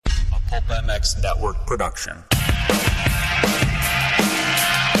Pulp MX Network production.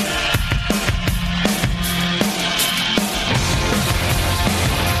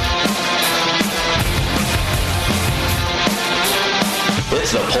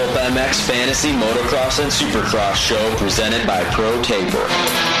 It's the Pulp MX Fantasy Motocross and Supercross show presented by Pro Taper.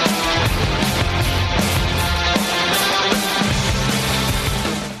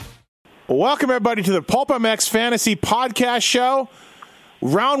 Welcome, everybody, to the Pulp MX Fantasy Podcast Show.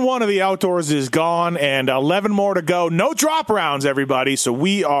 Round one of the outdoors is gone, and 11 more to go. No drop rounds, everybody, so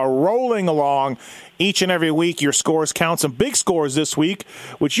we are rolling along each and every week. Your scores count. Some big scores this week,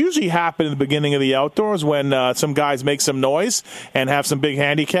 which usually happen in the beginning of the outdoors when some guys make some noise and have some big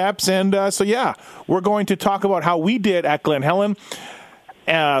handicaps. And we're going to talk about how we did at Glen, Helen.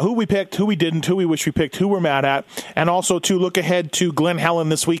 Who we picked, who we didn't, who we wish we picked, who we're mad at, and also to look ahead to Glen Helen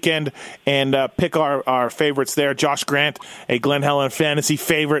this weekend and pick our favorites there. Josh Grant, a Glen Helen fantasy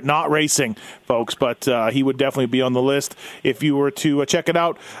favorite, not racing, folks, but he would definitely be on the list if you were to check it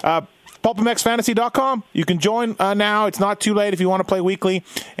out. PulpMXFantasy.com. You can join now. It's not too late if you want to play weekly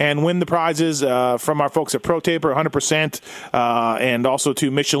and win the prizes from our folks at Pro Taper, 100%, and also to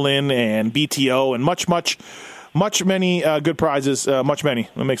Michelin and BTO and many good prizes. That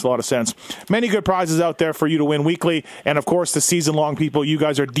makes a lot of sense. Many good prizes out there for you to win weekly. And, of course, the season-long people, you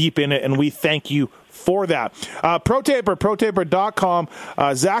guys are deep in it, and we thank you for that. ProTaper.com.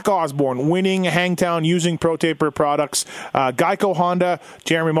 Zach Osborne winning Hangtown using ProTaper products. Geico Honda,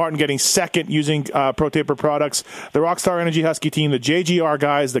 Jeremy Martin getting second using ProTaper products. The Rockstar Energy Husky team, the JGR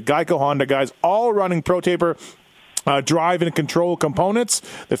guys, the Geico Honda guys, all running ProTaper drive and control components,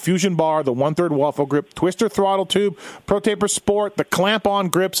 the Fusion bar, the 1/3 waffle grip, twister throttle tube, ProTaper Sport, the clamp-on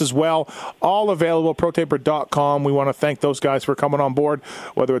grips as well, all available, ProTaper.com. We want to thank those guys for coming on board,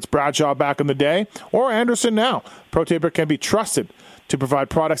 whether it's Bradshaw back in the day or Anderson now. ProTaper can be trusted to provide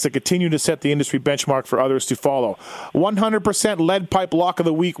products that continue to set the industry benchmark for others to follow. 100% lead pipe lock of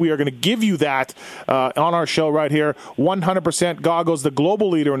the week. We are going to give you that on our show right here. 100% goggles, the global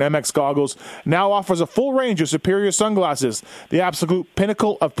leader in MX goggles, now offers a full range of superior sunglasses. The absolute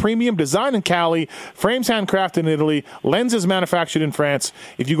pinnacle of premium design in Cali, frames handcrafted in Italy, lenses manufactured in France.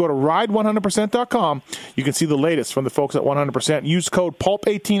 If you go to ride100%.com, you can see the latest from the folks at 100%. Use code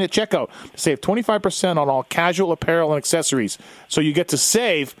PULP18 at checkout to save 25% on all casual apparel and accessories. So you get to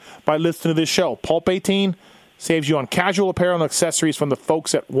save by listening to this show. Pulp 18 saves you on casual apparel and accessories from the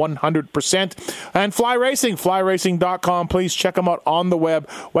folks at 100%. And Fly Racing, flyracing.com. Please check them out on the web.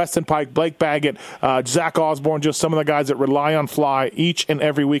 Weston Pike, Blake Baggett, Zach Osborne, just some of the guys that rely on Fly each and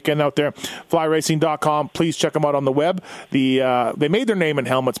every weekend out there. Flyracing.com. Please check them out on the web. They made their name in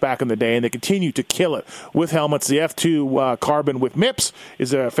helmets back in the day, and they continue to kill it with helmets. The F2 Carbon with MIPS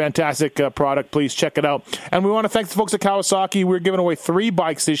is a fantastic product. Please check it out. And we want to thank the folks at Kawasaki. We're giving away 3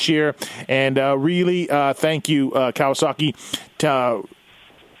 bikes this year, and really thank you, Kawasaki.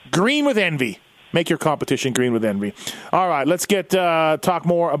 Green with envy. Make your competition green with envy. All right, let's talk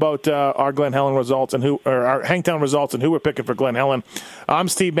more about our Glen Helen results and our Hangtown results and who we're picking for Glen Helen. I'm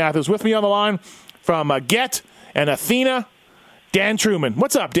Steve Matthews. With me on the line from Get and Athena, Dan Truman.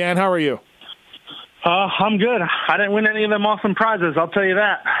 What's up, Dan? How are you? I'm good. I didn't win any of them awesome prizes, I'll tell you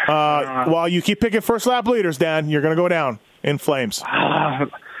that. Well, you keep picking first lap leaders, Dan. You're going to go down in flames.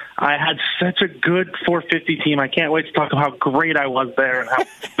 I had such a good 450 team. I can't wait to talk about how great I was there and how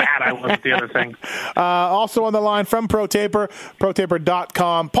bad I was at the other things. Also on the line from ProTaper,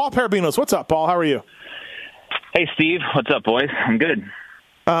 ProTaper.com, Paul Parabinos. What's up, Paul? How are you? Hey, Steve. What's up, boys? I'm good.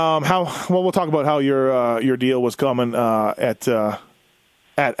 We'll talk about how your deal was coming at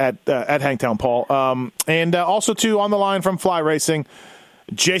Hangtown, Paul. And also, too, on the line from Fly Racing,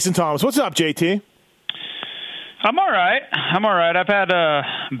 Jason Thomas. What's up, JT? I'm all right. I've had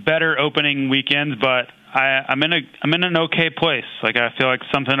better opening weekends, but I'm in an okay place. Like, I feel like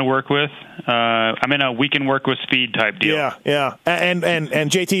something to work with. I'm in a we can work with speed type deal. Yeah. And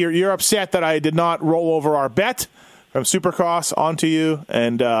JT, you're upset that I did not roll over our bet from Supercross onto you,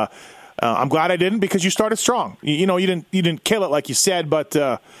 and I'm glad I didn't, because you started strong. You didn't kill it like you said, but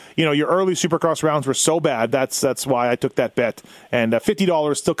your early Supercross rounds were so bad. That's why I took that bet, and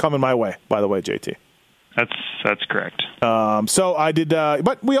 $50 still coming my way. By the way, JT. That's correct. So I did,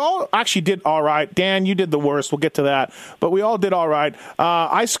 but we all actually did all right. Dan, you did the worst. We'll get to that, but we all did all right.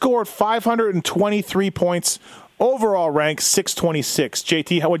 I scored 523 points, overall rank 626.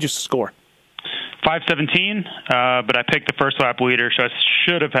 JT, how would you score? 517, but I picked the first lap leader, so I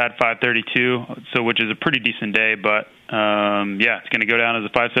should have had 532, which is a pretty decent day. But it's going to go down as a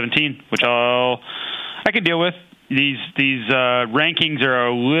 517, which I can deal with. these rankings are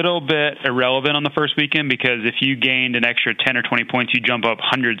a little bit irrelevant on the first weekend because if you gained an extra 10 or 20 points, you jump up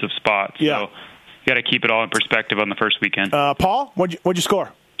hundreds of spots. Yeah. So you got to keep it all in perspective on the first weekend. Paul, what'd you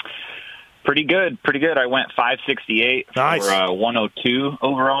score? Pretty good. I went 568 nice. for 102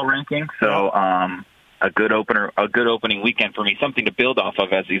 overall ranking. So a good opening weekend for me, something to build off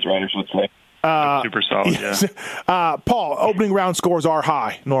of, as these writers would say. Super solid, yeah. Paul, opening round scores are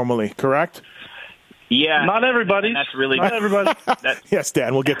high normally, correct? Yeah. Not everybody. That's really not everybody. Yes,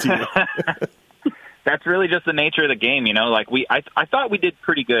 Dan, we'll get to you. That's really just the nature of the game, you know. Like I thought we did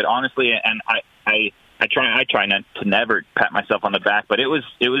pretty good, honestly, and I try not to never pat myself on the back, but it was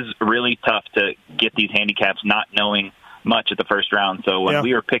really tough to get these handicaps not knowing much at the first round. So when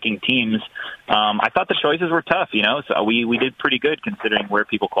we were picking teams, I thought the choices were tough, you know. So we did pretty good considering where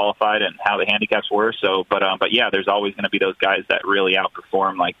people qualified and how the handicaps were. So, but yeah, there's always going to be those guys that really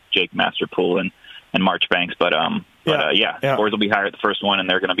outperform, like Jake Masterpool and Marchbanks. But scores will be higher at the first one, and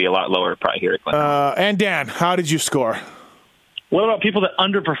they're going to be a lot lower probably here at Glen. And Dan, how did you score? What about people that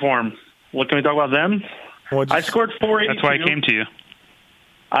underperform? What can we talk about them? I scored 482. That's why I came to you.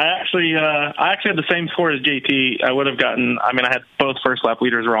 I actually had the same score as JT. I would have gotten. I mean, I had both first lap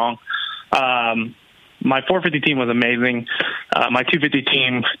leaders wrong. My 450 team was amazing. My 250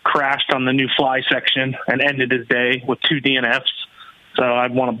 team crashed on the new fly section and ended his day with 2 DNFs. So I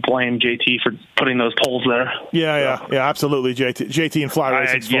want to blame JT for putting those poles there. Yeah, absolutely. JT and fly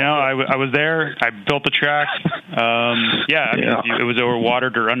racing. I was there. I built the track. If it was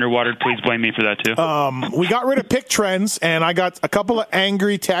overwatered or underwatered, please blame me for that too. We got rid of pick trends, and I got a couple of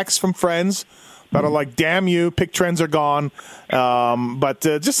angry texts from friends that are like, "Damn you, pick trends are gone." But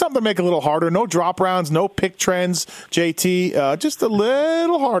just something to make it a little harder. No drop rounds, no pick trends. JT, just a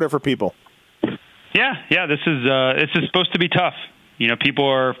little harder for people. Yeah. This is supposed to be tough. You know,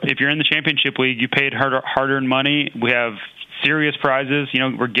 if you're in the championship league, you paid hard-earned money. We have serious prizes. You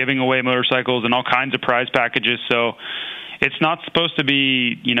know, we're giving away motorcycles and all kinds of prize packages. So it's not supposed to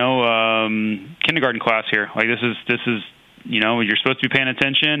be, kindergarten class here. Like this is, you're supposed to be paying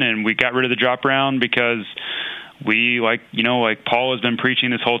attention, and we got rid of the drop round because we like Paul has been preaching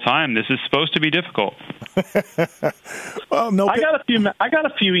this whole time. This is supposed to be difficult. I got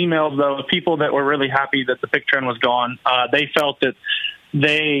a few emails though of people that were really happy that the pick trend was gone. They felt that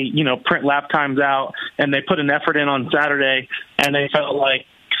they, print lap times out and they put an effort in on Saturday, and they felt like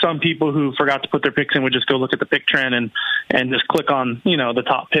some people who forgot to put their picks in would just go look at the pick trend and just click on, the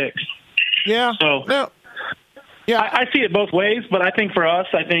top picks. Yeah. So yeah, I see it both ways, but I think for us,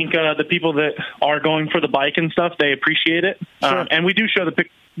 the people that are going for the bike and stuff, they appreciate it. Sure. And we do show the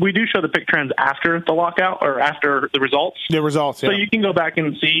pick trends after the lockout or after the results. The results, yeah. So you can go back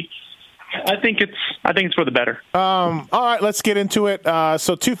and see. I think it's for the better. All right, let's get into it.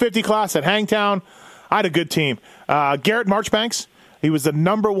 So 250 class at Hangtown. I had a good team. Garrett Marchbanks. He was the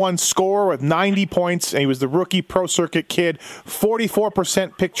number one scorer with 90 points, and he was the rookie pro circuit kid.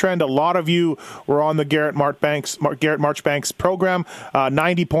 44% pick trend. A lot of you were on the Garrett Marchbanks program.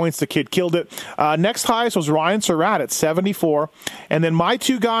 90 points. The kid killed it. Next highest was Ryan Surratt at 74. And then my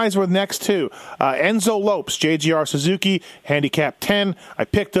two guys were next too. Enzo Lopes, JGR Suzuki, handicap 10. I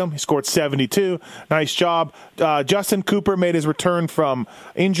picked him. He scored 72. Nice job. Justin Cooper made his return from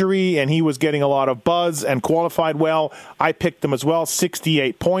injury, and he was getting a lot of buzz and qualified well. I picked him as well.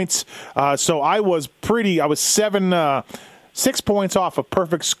 68 points. So I was 6 points off a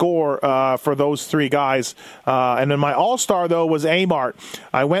perfect score for those three guys. And then my all-star, though, was A-Mart.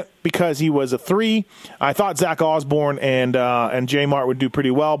 I went because he was a 3. I thought Zach Osborne and J-Mart would do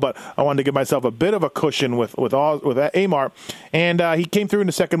pretty well, but I wanted to give myself a bit of a cushion with A-Mart. And he came through in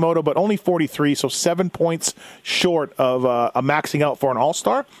the second moto, but only 43, so 7 points short of a maxing out for an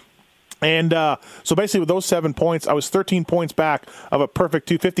all-star. And so basically with those 7 points, I was 13 points back of a perfect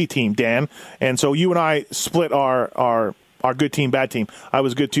 250 team, Dan. And so you and I split our good team, bad team. I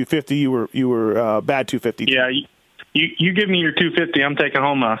was good 250. You were bad 250. Yeah, you give me your 250. I'm taking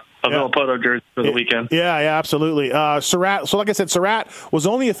home a Villapoto jersey for the weekend. Yeah, absolutely. Surratt. So like I said, Surratt was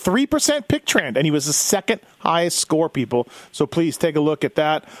only a 3% pick trend, and he was the second highest score, people. So please take a look at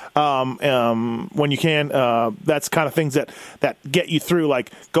that when you can. That's kind of things that get you through.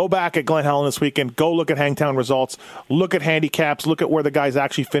 Like, go back at Glen Helen this weekend. Go look at Hangtown results. Look at handicaps. Look at where the guys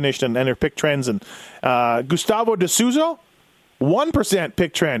actually finished and their pick trends. And Gustavo D'Souza, 1%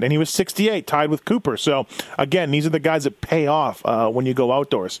 pick trend, and he was 68, tied with Cooper. So, again, these are the guys that pay off when you go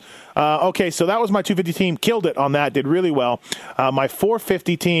outdoors. Okay, so that was my 250 team. Killed it on that. Did really well. My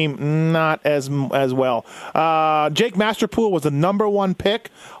 450 team, not as well. Jake Masterpool was the number one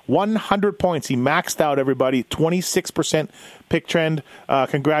pick. 100 points. He maxed out, everybody. 26% pick trend.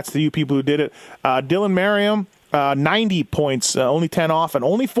 Congrats to you people who did it. Dylan Merriam, 90 points, only 10 off, and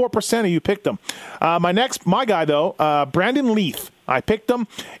only 4% of you picked him. My guy, though, Brandon Leith. I picked him,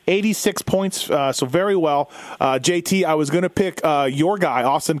 86 points, so very well. JT, I was going to pick your guy,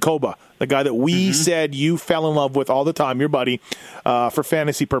 Austin Koba, the guy that we said you fell in love with all the time, your buddy, for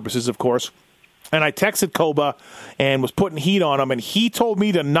fantasy purposes, of course. And I texted Koba and was putting heat on him, and he told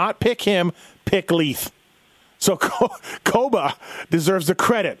me to not pick him, pick Leith. So Koba deserves the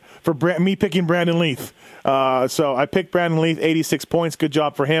credit for me picking Brandon Leith. So I picked Brandon Leith, 86 points. Good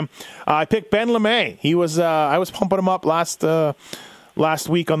job for him. I picked Ben LeMay. I was pumping him up last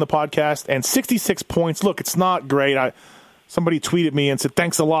week on the podcast, and 66 points. Look, it's not great. Somebody tweeted me and said,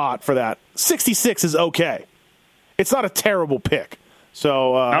 thanks a lot for that. 66 is okay. It's not a terrible pick.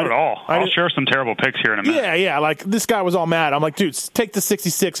 So not at all. I'll share some terrible picks here in a minute. Yeah. Like, this guy was all mad. I'm like, dude, take the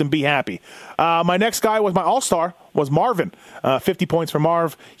 66 and be happy. My next guy was my all-star, was Marvin. 50 points for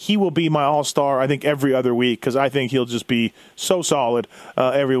Marv. He will be my all-star, I think, every other week, because I think he'll just be so solid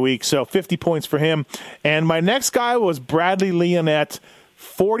every week. So 50 points for him. And my next guy was Bradley Leonette.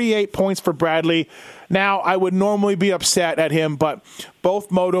 48 points for Bradley. Now, I would normally be upset at him, but both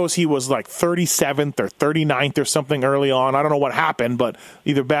motos, he was like 37th or 39th or something early on. I don't know what happened, but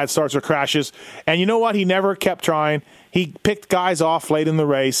either bad starts or crashes. And you know what? He never kept trying. He picked guys off late in the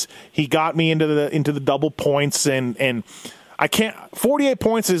race. He got me into the double points, and I can't. 48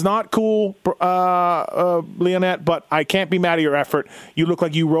 points is not cool, Leonette, but I can't be mad at your effort. You look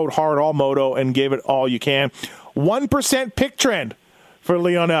like you rode hard all moto and gave it all you can. 1% pick trend for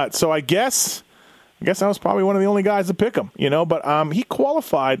Leonette. So I guess I was probably one of the only guys to pick him, but he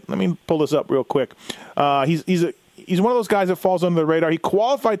qualified. Let me pull this up real quick. He's one of those guys that falls under the radar. He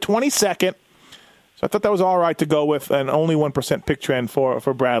qualified 22nd. So I thought that was all right to go with, and only 1% pick trend for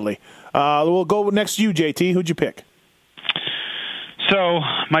Bradley. We'll go next to you, JT. Who'd you pick? So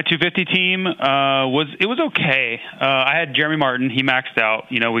my 250 team was okay. I had Jeremy Martin. He maxed out.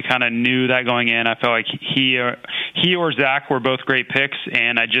 We kind of knew that going in. I felt like he or Zach were both great picks,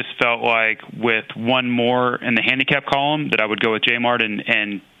 and I just felt like with one more in the handicap column that I would go with J Martin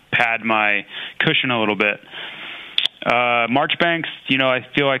and pad my cushion a little bit. Marchbanks, I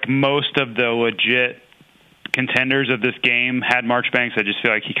feel like most of the legit contenders of this game had Marchbanks. I just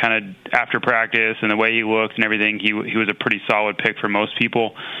feel like he kind of, after practice and the way he looked and everything, he was a pretty solid pick for most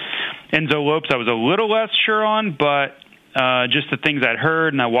people. Enzo Lopes I was a little less sure on, but just the things I'd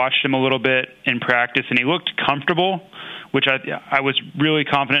heard, and I watched him a little bit in practice, and he looked comfortable, which I was really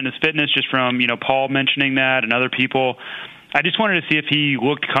confident in his fitness just from, Paul mentioning that and other people. I just wanted to see if he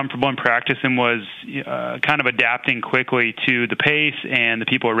looked comfortable in practice and was kind of adapting quickly to the pace and the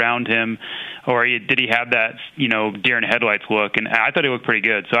people around him, or did he have that, deer in headlights look? And I thought he looked pretty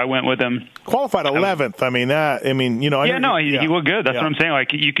good, so I went with him. Qualified 11th. He looked good. That's what I'm saying.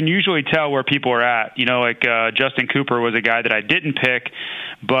 Like, you can usually tell where people are at. Justin Cooper was a guy that I didn't pick,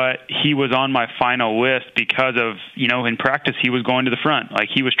 but he was on my final list because of, in practice he was going to the front. Like,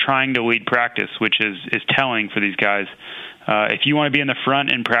 he was trying to lead practice, which is telling for these guys. If you want to be in the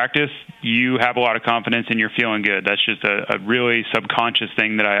front in practice, you have a lot of confidence and you're feeling good. That's just a really subconscious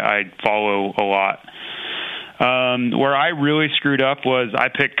thing that I follow a lot. Where I really screwed up was I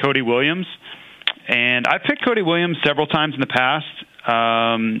picked Cody Williams. And I picked Cody Williams several times in the past.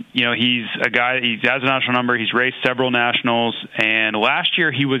 He's a guy, he has a national number. He's raced several nationals. And last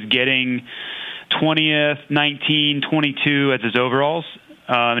year he was getting 20th, 19, 22 as his overalls.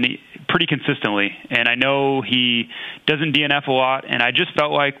 And pretty consistently. And I know he doesn't DNF a lot, and I just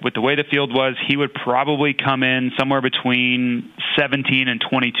felt like with the way the field was, he would probably come in somewhere between 17 and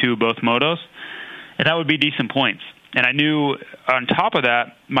 22 both motos, and that would be decent points. And I knew on top of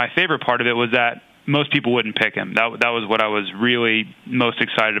that, my favorite part of it was that most people wouldn't pick him. That was what I was really most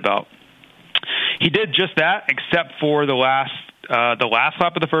excited about. He did just that, except for the last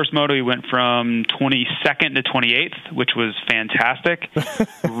lap of the first moto. He went from 22nd to 28th, which was fantastic.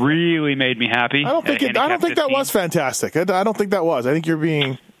 Really made me happy. I don't think that was fantastic. I don't think that was. I think you're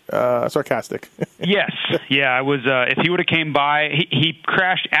being sarcastic. Yes. Yeah, I was. If he would have came by, he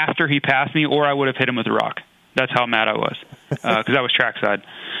crashed after he passed me, or I would have hit him with a rock. That's how mad I was, because I was trackside.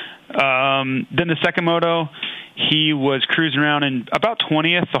 Then the second moto, he was cruising around in about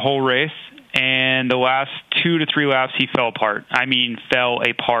 20th the whole race. And the last 2 to 3 laps, he fell apart. I mean, fell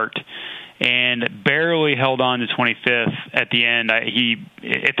apart, and barely held on to 25th at the end.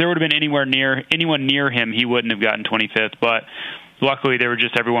 If there would have been anyone near him, he wouldn't have gotten 25th. But luckily,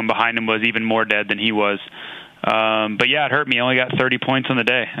 everyone behind him was even more dead than he was. But yeah, it hurt me. I only got 30 points on the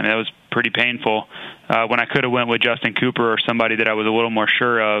day. I mean, that was pretty painful. When I could have went with Justin Cooper or somebody that I was a little more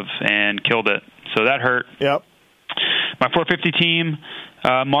sure of and killed it. So that hurt. Yep. My 450 team,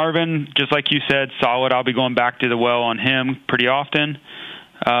 Marvin, just like you said, solid. I'll be going back to the well on him pretty often.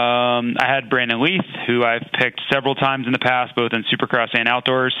 I had Brandon Leith, who I've picked several times in the past, both in Supercross and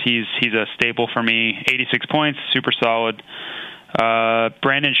outdoors. He's a staple for me. 86 points, super solid.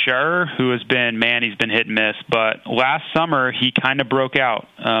 Brandon Scherer, who has been, he's been hit and miss, but last summer he kind of broke out.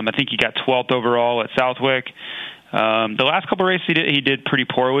 I think he got 12th overall at Southwick. The last couple of races he did pretty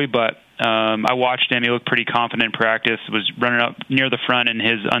poorly, but I watched him. He looked pretty confident in practice, was running up near the front in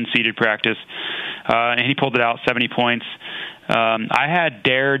his unseeded practice, and he pulled it out, 70 points. I had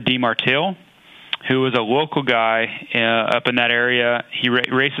Dare DeMartille, who was a local guy up in that area. He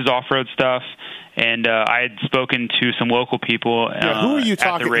races off-road stuff, and I had spoken to some local people who are you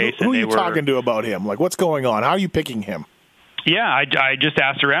talking, at the race. Who are you talking to about him? Like, what's going on? How are you picking him? Yeah, I just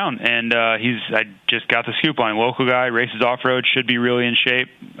asked around, and I just got the scoop on him. Local guy, races off-road, should be really in shape.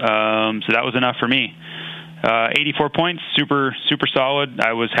 So that was enough for me. 84 points, super solid.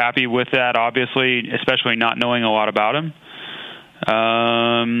 I was happy with that, obviously, especially not knowing a lot about him.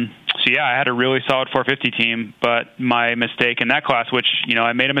 So yeah, I had a really solid 450 team, but my mistake in that class, which,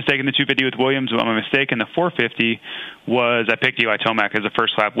 I made a mistake in the 250 with Williams, but my mistake in the 450 was I picked Eli Tomac as a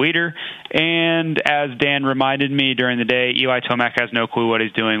first lap leader. And as Dan reminded me during the day, Eli Tomac has no clue what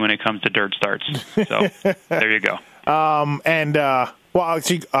he's doing when it comes to dirt starts. So there you go. Well,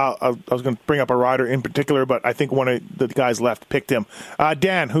 actually, I was going to bring up a rider in particular, but I think one of the guys left picked him.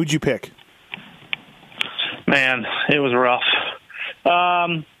 Dan, who'd you pick? Man, it was rough.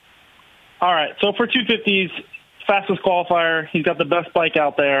 All right, so for 250s, fastest qualifier, he's got the best bike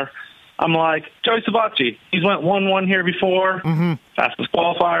out there. I'm like, Joey Savacci, he's went 1-1 here before, fastest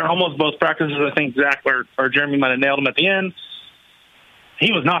qualifier, almost both practices. I think Zach or Jeremy might have nailed him at the end.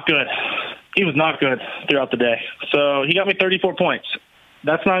 He was not good. He was not good throughout the day. So he got me 34 points.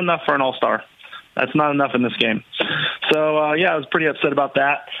 That's not enough for an all-star. That's not enough in this game. So, I was pretty upset about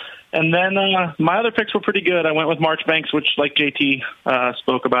that. And then my other picks were pretty good. I went with Marchbanks, which, like JT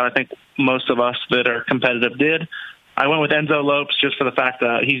spoke about, I think most of us that are competitive did. I went with Enzo Lopes just for the fact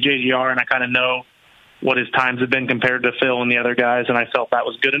that he's JGR, and I kind of know what his times have been compared to Phil and the other guys, and I felt that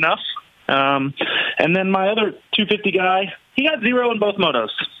was good enough. And then my other 250 guy, he got 0 in both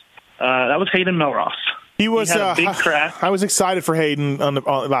motos. That was Hayden Melross. He had a big crash. I was excited for Hayden on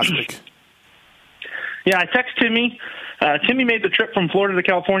last week. Yeah, I texted Timmy. Timmy made the trip from Florida to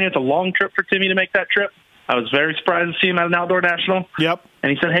California. It's a long trip for Timmy to make that trip. I was very surprised to see him at an outdoor national. Yep.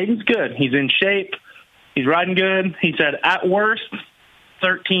 And he said, Hayden's good. He's in shape. He's riding good. He said, at worst,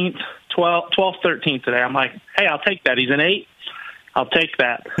 13th, 12th, 13th today. I'm like, hey, I'll take that. He's an 8. I'll take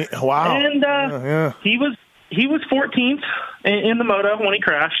that. Wow. And he was 14th in the moto when he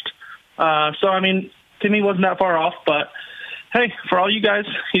crashed. So, I mean, Timmy wasn't that far off. But, hey, for all you guys,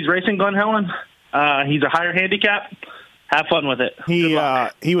 he's racing Glen Helen. He's a higher handicap. Have fun with it. He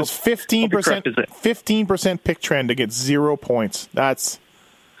was 15% pick trend to get 0 points. That's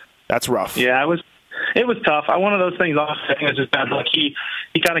rough. Yeah, it was tough. One of those things. I think it's just bad luck. He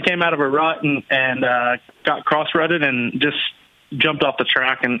kind of came out of a rut and got cross-rutted and just jumped off the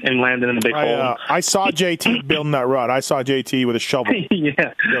track and landed in a big hole. I saw JT building that rut. I saw JT with a shovel building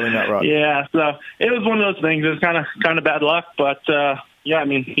that rut. Yeah, so it was one of those things. It was kind of bad luck, but. Yeah, I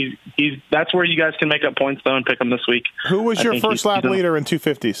mean, he's that's where you guys can make up points, though, and pick him this week. Who was your first lap leader in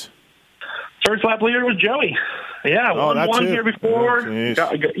 250s? First lap leader was Joey. Yeah, won here before. He's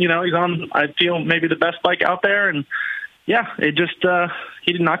on, I feel, maybe the best bike out there. And, yeah, it just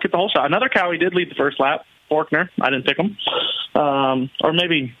he did not get the whole shot. Another Cowie did lead the first lap, Faulkner. I didn't pick him. Or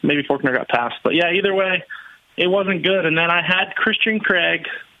maybe Faulkner got passed. But, yeah, either way, it wasn't good. And then I had Christian Craig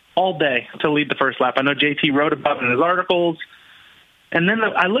all day to lead the first lap. I know JT wrote about it in his articles. And then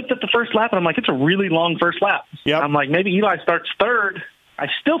I looked at the first lap, and I'm like, it's a really long first lap. Yep. I'm like, maybe Eli starts third. I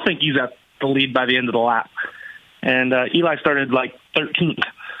still think he's at the lead by the end of the lap. And Eli started, 13th.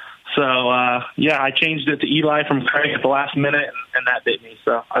 So, I changed it to Eli from Craig at the last minute, and that bit me.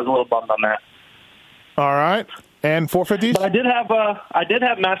 So I was a little bummed on that. All right. And 450s? But I did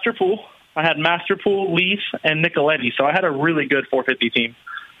have Masterpool. I had Masterpool, Leaf, and Nicoletti. So I had a really good 450 team.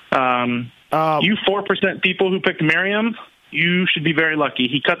 You 4% people who picked Merriam, you should be very lucky.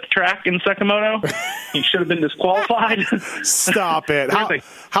 He cut the track in second moto. He should have been disqualified. Stop it.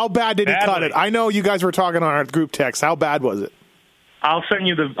 How bad did he cut it? I know you guys were talking on our group text. How bad was it? I'll send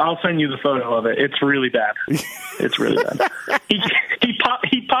you the photo of it. It's really bad. It's really bad.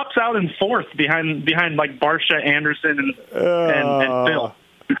 He pops out in fourth behind like Barsha, Anderson, and Phil.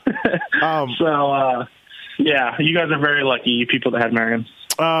 So you guys are very lucky, you people that had Merriam.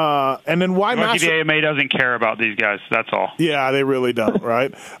 And then why Lucky the AMA doesn't care about these guys. That's all. Yeah, they really don't,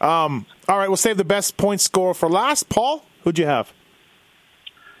 right? All right, we'll save the best point score for last. Paul, who'd you have?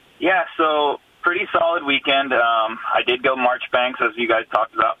 Yeah, so pretty solid weekend. I did go Marchbanks, as you guys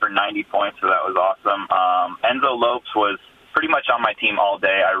talked about, for 90 points, so that was awesome. Enzo Lopes was pretty much on my team all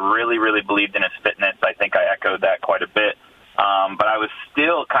day. I really, really believed in his fitness. I think I echoed that quite a bit. But I was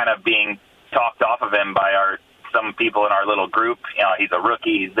still kind of being talked off of him by some people in our little group. You know, he's a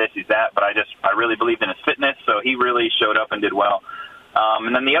rookie, he's this, he's that. But I really believed in his fitness, so he really showed up and did well.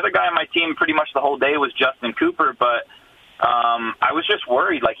 And then the other guy on my team pretty much the whole day was Justin Cooper, but I was just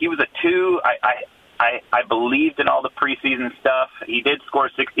worried. Like, he was a 2. I believed in all the preseason stuff. He did score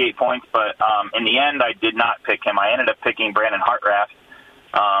 68 points, but in the end, I did not pick him. I ended up picking Brandon Hartraft,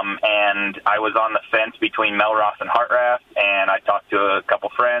 and I was on the fence between Melross and Hartraft, and I talked to a couple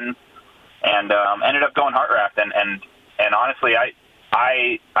friends, and ended up going Hartraft. And honestly,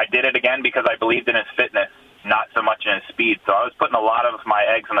 I did it again because I believed in his fitness, not so much in his speed. So I was putting a lot of my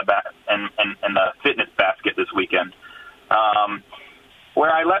eggs in the fitness basket this weekend. Where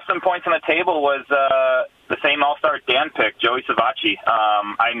I left some points on the table was the same All-Star Dan pick, Joey Savacci.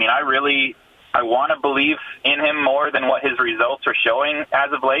 I want to believe in him more than what his results are showing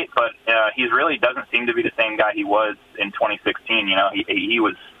as of late, but he really doesn't seem to be the same guy he was in 2016. You know,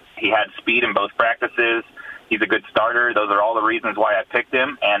 he had speed in both practices. He's a good starter. Those are all the reasons why I picked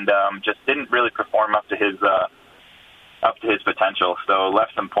him, and just didn't really perform up to his potential. So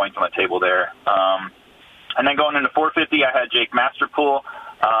left some points on the table there. And then going into 450, I had Jake Masterpool.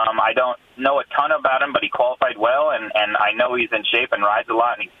 I don't know a ton about him, but he qualified well, and I know he's in shape and rides a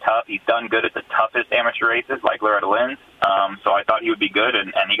lot, and he's tough. He's done good at the toughest amateur races, like Loretta Lynn's. So I thought he would be good,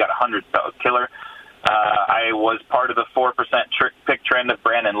 and he got 100, so that was killer. I was part of the 4% pick trend of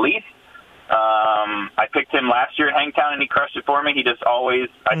Brandon Leith. I picked him last year at Hangtown, and he crushed it for me. He just always,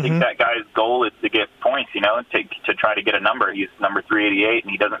 I think that guy's goal is to get points, you know, to try to get a number. He's number 388,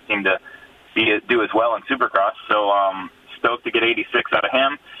 and he doesn't seem to do as well in Supercross. So stoked to get 86 out of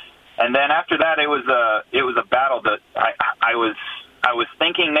him. And then after that, it was a battle that I was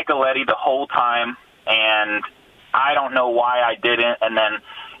thinking Nicoletti the whole time, and I don't know why I didn't. And then,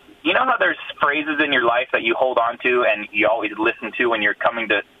 you know how there's phrases in your life that you hold on to and you always listen to when you're coming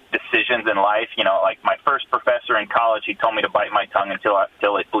to decisions in life? You know, like my first professor in college, he told me to bite my tongue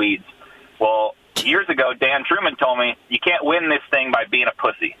until it bleeds. Well, years ago, Dan Truman told me you can't win this thing by being a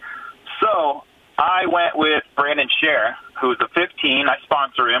pussy. So I went with Brandon Scher, who's a 15. I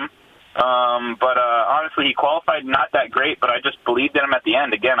sponsor him. But honestly, he qualified not that great, but I just believed in him at the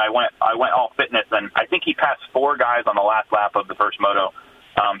end. Again, I went all fitness, and I think he passed 4 guys on the last lap of the first moto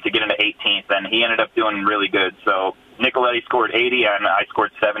to get into 18th, and he ended up doing really good. So Nicoletti scored 80, and I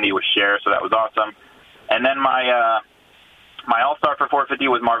scored 70 with Scher, so that was awesome. And then my all-star for 450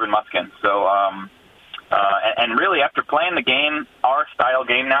 was Marvin Muskin. So and really, after playing the game, our style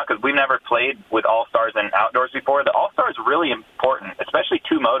game now, because we've never played with all-stars and outdoors before, the all-star is really important, especially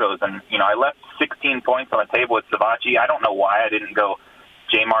 2 motos. And, you know, I left 16 points on the table with Savacci. I don't know why I didn't go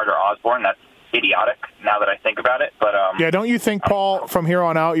J-Mart or Osborne. That's idiotic now that I think about it. But yeah, don't you think, Paul, from here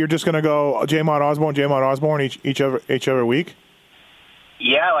on out, you're just going to go J-Mart Osborne each other week?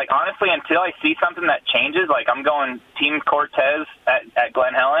 Yeah, like, honestly, until I see something that changes, like, I'm going Team Cortez at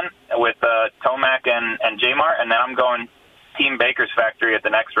Glen Helen with Tomac and J-Mart, and then I'm going Team Baker's Factory at the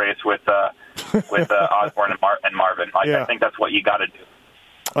next race with Osborne and Marvin. Like, yeah. I think that's what you got to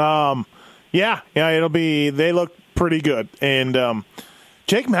do. Yeah, it'll be. They look pretty good, and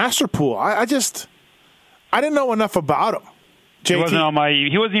Jake Masterpool. I didn't know enough about him. JT.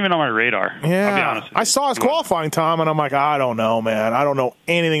 He wasn't even on my radar. Yeah, I'll be honest with you. I saw his qualifying time, and I'm like, I don't know, man. I don't know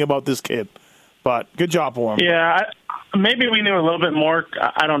anything about this kid. But good job for him. Yeah, maybe we knew a little bit more.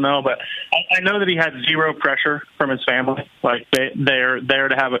 I don't know, but I know that he had zero pressure from his family. Like, they're there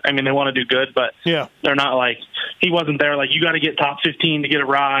to have I mean, they want to do good, but yeah, they're not like, he wasn't there like, you got to get top 15 to get a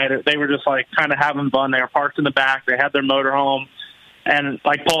ride. They were just like kind of having fun. They were parked in the back. They had their motorhome. And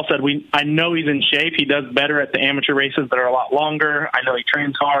like Paul said, I know he's in shape. He does better at the amateur races that are a lot longer. I know he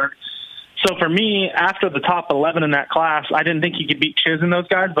trains hard. So for me, after the top 11 in that class, I didn't think he could beat Chiz and those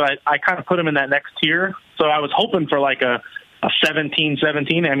guys, but I kind of put him in that next tier. So I was hoping for like a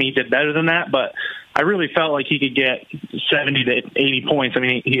 17-17. I mean, he did better than that, but I really felt like he could get 70 to 80 points. I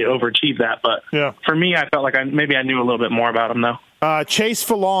mean, he overachieved that. But yeah, for me, I felt like I knew a little bit more about him, though. Chase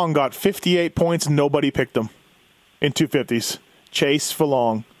Furlong got 58 points. Nobody picked him in 250s. Chase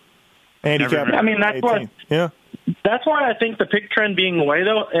Furlong. Handicap. I mean, that's why. Yeah. That's why I think the pick trend being away,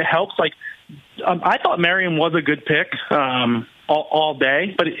 though, it helps. Like, I thought Merriam was a good pick. all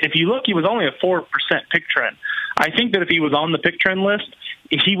day. But if you look, he was only a 4% pick trend. I think that if he was on the pick trend list,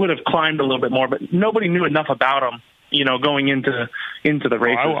 he would have climbed a little bit more. But nobody knew enough about him, going into the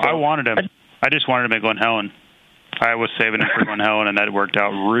race. I wanted him. I just wanted him at Glen Helen. I was saving him for Glen Helen, and that worked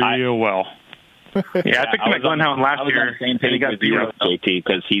out real well. Yeah, I picked him at Glen Helen last year. I was on the same page with you, JT,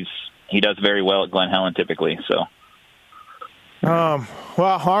 because he does very well at Glen Helen typically. So. Well,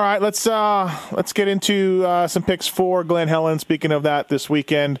 all right. Let's get into some picks for Glen Helen. Speaking of that, this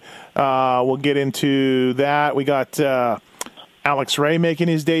weekend, we'll get into that. We got Alex Ray making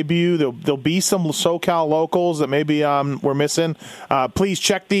his debut. There'll be some SoCal locals that maybe we're missing. Please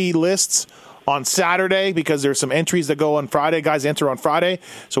check the lists on Saturday because there's some entries that go on Friday. Guys enter on Friday,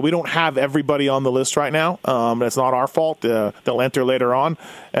 so we don't have everybody on the list right now. That's not our fault. They'll enter later on,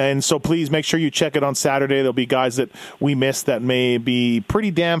 and so please make sure you check it on Saturday. There'll be guys that we missed that may be pretty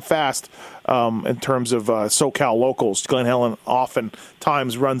damn fast in terms of SoCal locals. Glen Helen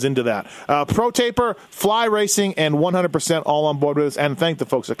oftentimes runs into that. Pro Taper, Fly Racing, and 100% all on board with us. And thank the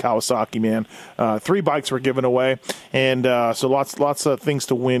folks at Kawasaki, man. 3 bikes were given away, and so lots of things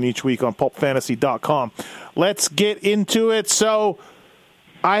to win each week on pulpfantasy.com. Let's get into it. So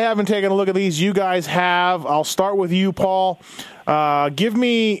I haven't taken a look at these. You guys have. I'll start with you, Paul. Give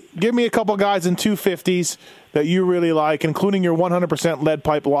me a couple guys in 250s that you really like, including your 100% lead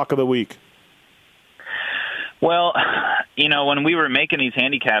pipe lock of the week. Well, when we were making these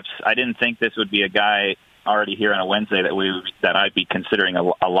handicaps, I didn't think this would be a guy already here on a Wednesday that I'd be considering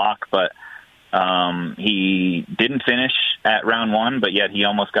a lock, but he didn't finish at round 1, but yet he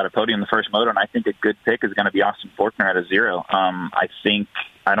almost got a podium in the first moto, and I think a good pick is going to be Austin Forkner at a 0. I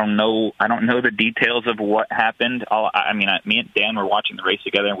don't know the details of what happened. Me and Dan were watching the race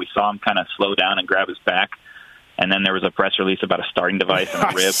together, and we saw him kind of slow down and grab his back. And then there was a press release about a starting device and a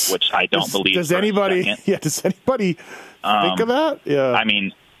rib, which I don't believe. Does anybody think of that? Yeah. I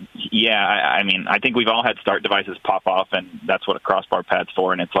think we've all had start devices pop off, and that's what a crossbar pad's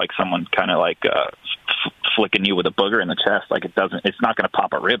for. And it's like someone kind of like flicking you with a booger in the chest. Like it's not going to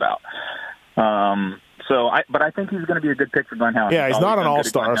pop a rib out. But I think he's going to be a good pick for Glen Helen. Yeah, he's not an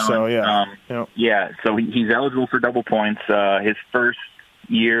all-star, so yeah. Yeah, so he's eligible for double points. His first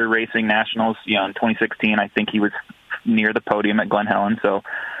year racing nationals, in 2016, I think he was near the podium at Glen Helen. So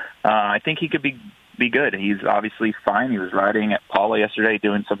I think he could be good. He's obviously fine. He was riding at Paula yesterday,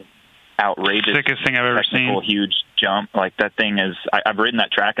 doing some outrageous, sickest thing I've ever seen. Huge jump. Like that thing is. I've ridden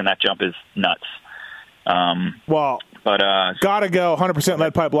that track, and that jump is nuts. Gotta go. 100%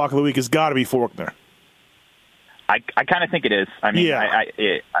 lead pipe block of the week has got to be Forkner. I kind of think it is.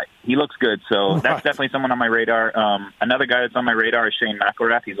 He looks good, so that's definitely someone on my radar. Another guy that's on my radar is Shane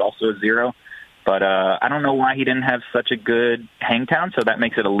McElrath. He's also a 0, but I don't know why he didn't have such a good Hangtown, so that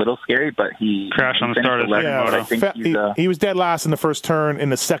makes it a little scary. But he crashed on the start of the second moto. I think he was dead last in the first turn in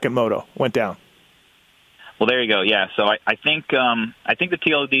the second moto. Went down. Well, there you go. Yeah, so I think the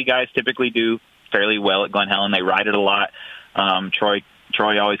TLD guys typically do fairly well at Glen Helen. They ride it a lot.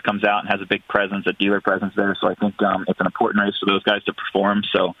 Troy always comes out and has a big presence, a dealer presence there. So I think it's an important race for those guys to perform.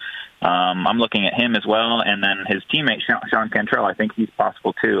 So I'm looking at him as well. And then his teammate, Sean Cantrell, I think he's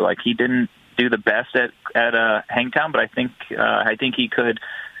possible too. Like he didn't do the best at Hangtown, but I think he could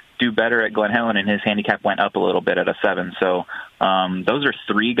do better at Glen Helen, and his handicap went up a little bit at a 7. So those are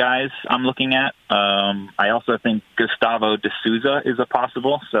 3 guys I'm looking at. I also think Gustavo De Souza is a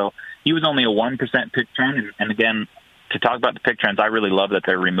possible. So he was only a 1% pick trend. And again, to talk about the pick trends, I really love that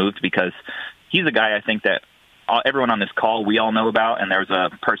they're removed because he's a guy I think that everyone on this call, we all know about, and there's a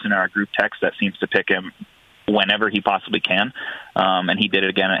person in our group text that seems to pick him whenever he possibly can. And he did it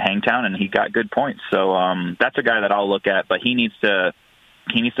again at Hangtown, and he got good points. So that's a guy that I'll look at, but he needs to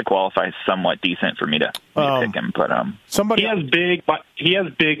qualify somewhat decent for me to pick him. But he has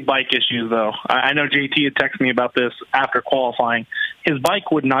big bike issues, though. I know JT had texted me about this after qualifying. His bike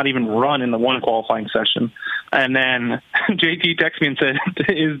would not even run in the one qualifying session. And then JT texted me and said,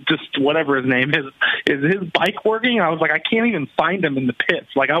 is just whatever his name is his bike working? And I was like, I can't even find him in the pits.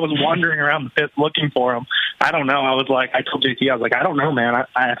 Like, I was wandering around the pits looking for him. I don't know. I told JT, I was like, I don't know, man.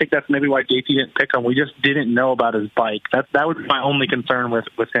 I think that's maybe why JT didn't pick him. We just didn't know about his bike. That was my only concern with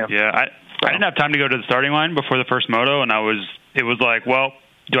him. Yeah, I didn't have time to go to the starting line before the first moto, and it was like, well,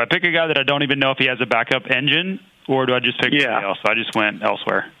 do I pick a guy that I don't even know if he has a backup engine, or do I just pick somebody else? So I just went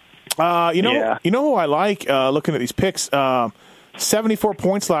elsewhere. You know who I like looking at these picks? 74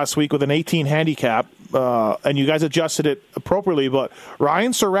 points last week with an 18 handicap, and you guys adjusted it appropriately, but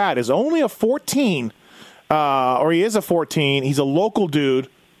Ryan Surratt is only a 14, or he is a 14. He's a local dude.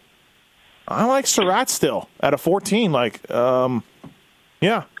 I like Surratt still at a 14.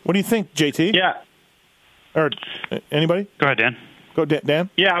 Yeah. What do you think, JT? Or anybody? Go ahead, Dan. Go, Dan.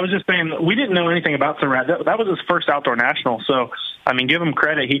 Yeah, I was just saying we didn't know anything about Surratt. That was his first outdoor national, so I mean, give him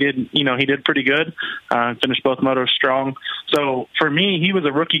credit. He did pretty good. Finished both motos strong. So for me, he was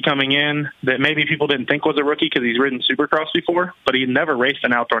a rookie coming in that maybe people didn't think was a rookie because he's ridden Supercross before, but he never raced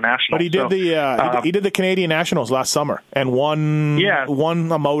an outdoor national. But he did he did the Canadian Nationals last summer and won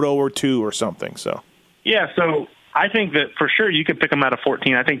a moto or two or something. So so I think that for sure you could pick him out of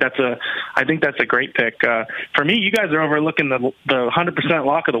 14. I think that's a great pick. For me, you guys are overlooking the 100%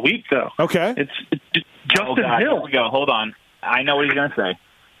 lock of the week, though. Okay, it's Justin Hill. Here we go. Hold on. I know what he's going to say.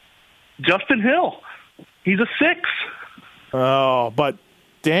 Justin Hill. He's a 6. Oh, but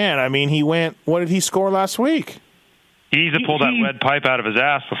Dan, I mean, he went. What did he score last week? He needs to pull that lead pipe out of his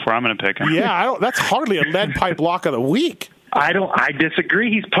ass before I'm going to pick him. Yeah, that's hardly a lead pipe lock of the week. I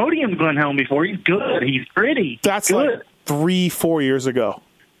disagree. He's podiumed Glen Helen before. He's good. He's pretty. That's good. Like 3-4 years ago.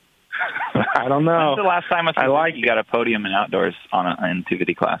 I don't know. When's the last time you got a podium in outdoors in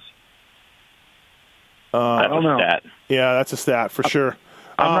 250 class? I don't know. Stat. Yeah, that's a stat for sure.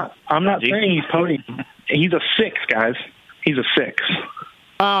 I'm not saying he's podium. He's a 6, guys. He's a 6.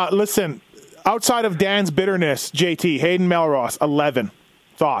 Listen, outside of Dan's bitterness, JT, Hayden Melross, 11.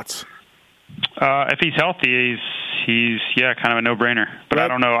 Thoughts? If he's healthy, he's kind of a no-brainer. But I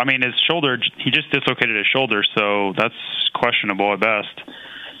don't know. I mean, his shoulder, he just dislocated his shoulder, so that's questionable at best.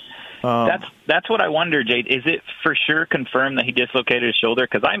 That's what I wonder, Jade. Is it for sure confirmed that he dislocated his shoulder?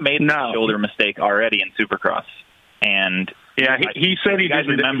 Because I made the shoulder mistake already in Supercross, and he said he didn't.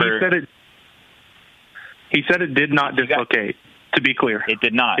 Remember? He said it did not dislocate. To be clear, it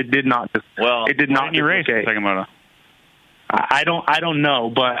did not. It did not. Well, it did not dislocate. Race second moto. I don't know,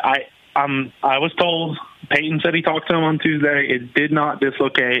 but I was told. Peyton said he talked to him on Tuesday. It did not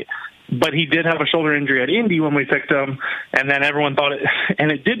dislocate, but he did have a shoulder injury at Indy when we picked him, and then everyone thought it,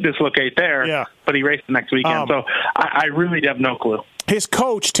 and it did dislocate there. Yeah. But he raced the next weekend, so I really have no clue. His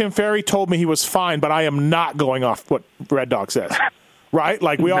coach Tim Ferry told me he was fine, but I am not going off what Red Dog says. Right?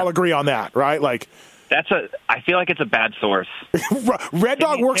 Like we all agree on that, right? Like I feel like it's a bad source. Red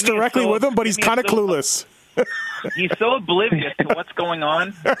Dog works directly with him, but he's kind of clueless. He's so oblivious to what's going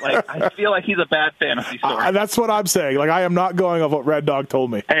on. Like I feel like he's a bad fantasy source. That's what I'm saying. Like I am not going off what Red Dog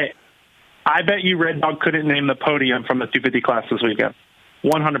told me. Hey, I bet you Red Dog couldn't name the podium from the 250 class this weekend.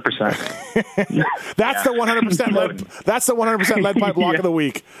 100%. That's the 100% lead. That's the 100% lead pipe lock of the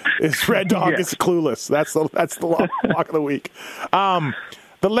week. Is Red Dog is clueless. That's the lock of the week.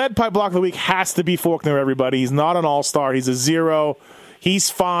 The lead pipe block of the week has to be Faulkner, everybody. He's not an all-star. He's a 0.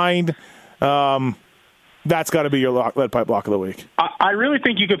 He's fine. That's got to be your lead pipe block of the week. I really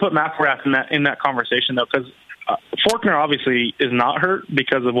think you could put McElrath in that conversation, though, because Faulkner obviously is not hurt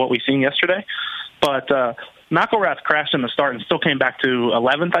because of what we've seen yesterday. But McElrath crashed in the start and still came back to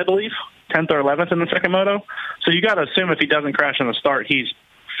 11th, I believe, 10th or 11th in the second moto. So you got to assume if he doesn't crash in the start, he's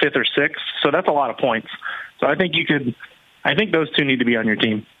 5th or 6th. So that's a lot of points. So I think those two need to be on your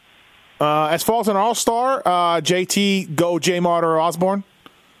team. As far as an all-star, JT, go J-Mart or Osborne?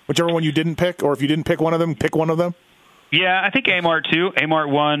 Whichever one you didn't pick, or if you didn't pick one of them, pick one of them. Yeah, I think Amart too. Amart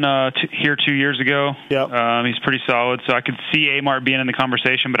won here 2 years ago. Yep. He's pretty solid, so I could see Amart being in the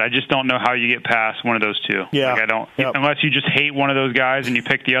conversation, but I just don't know how you get past one of those two. Yeah. Like I don't, unless you just hate one of those guys and you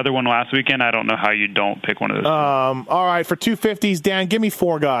picked the other one last weekend. I don't know how you don't pick one of those. All right, for 250s, Dan, give me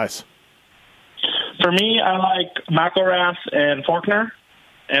 4 guys. For me, I like McElrath and Faulkner,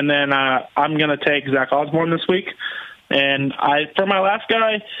 and then I'm going to take Zach Osborne this week. And for my last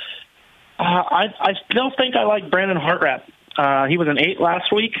guy, I still think I like Brandon Hartrat. He was an 8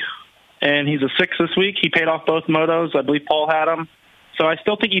 last week, and he's a 6 this week. He paid off both motos. I believe Paul had him. So I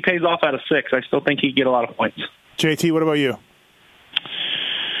still think he pays off at a 6. I still think he'd get a lot of points. JT, what about you?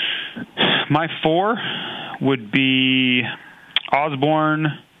 My 4 would be Osborne,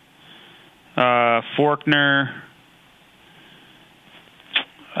 Faulkner,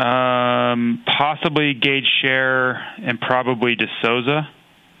 possibly Gage Scher, and probably DeSouza.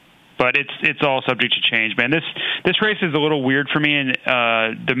 But it's all subject to change, man. This race is a little weird for me, and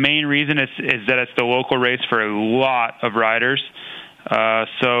the main reason is that it's the local race for a lot of riders.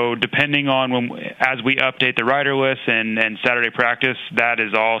 So depending on as we update the rider list and Saturday practice, that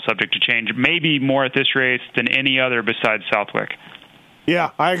is all subject to change. Maybe more at this race than any other besides Southwick.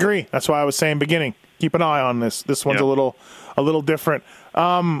 Yeah, I agree. That's why I was saying beginning. Keep an eye on this. This one's a little different.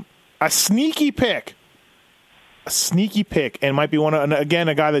 A sneaky pick, and might be one of, and again,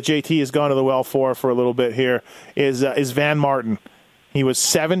 a guy that JT has gone to the well for a little bit here is Van Martin. He was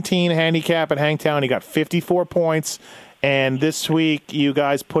 17 handicap at Hangtown. He got 54 points, and this week you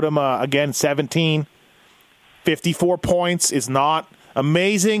guys put him again 17. 54 points is not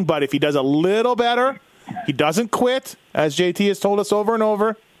amazing, but if he does a little better, He doesn't quit, as JT has told us over and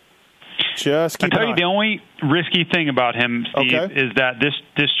over. Just keep I tell you, the only risky thing about him, Steve, is that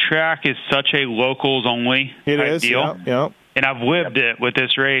this track is such a locals only type deal. Yeah. And I've lived it with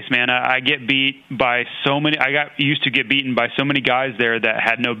this race, man. I get beat by so many. I got used to get beaten by so many guys there that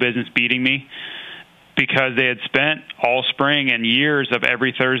had no business beating me because they had spent all spring and years of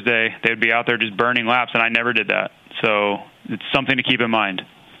every Thursday they'd be out there just burning laps, and I never did that. So it's something to keep in mind.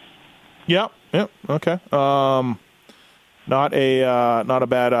 Yep. Okay. Not a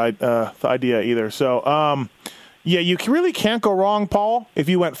bad idea either. So, you really can't go wrong, Paul, if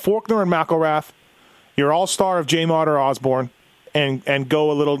you went Faulkner and McElrath, your all-star of J-Mart or Osborne, and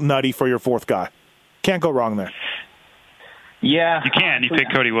go a little nutty for your fourth guy. Can't go wrong there. Yeah, you can. You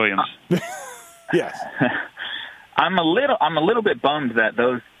pick Cody Williams. Yes. I'm a little bit bummed that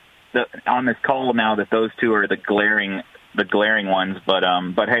on this call now that those two are the glaring ones, but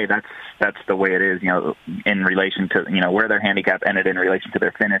hey, that's the way it is, in relation to, where their handicap ended in relation to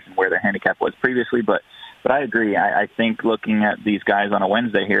their finish and where their handicap was previously. But I agree. I think looking at these guys on a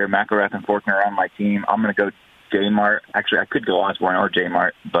Wednesday here, McElrath and Faulkner are on my team. I'm going to go J-Mart. Actually, I could go Osborne or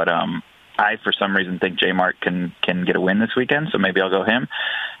J-Mart, but I, for some reason, think J-Mart can get a win this weekend, so maybe I'll go him.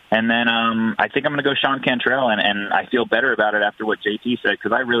 And then I think I'm going to go Sean Cantrell, and I feel better about it after what JT said,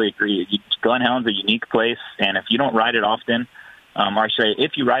 because I really agree. Glen Helen's a unique place, and if you don't ride it often, or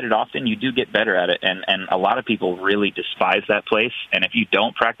if you ride it often, you do get better at it, and a lot of people really despise that place, and if you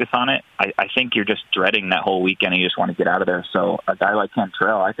don't practice on it, I think you're just dreading that whole weekend, and you just want to get out of there. So a guy like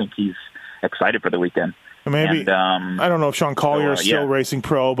Cantrell, I think he's excited for the weekend. Maybe, I don't know if Sean Collier is still racing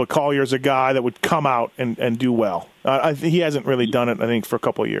pro, but Collier's a guy that would come out and do well. He hasn't really done it, I think, for a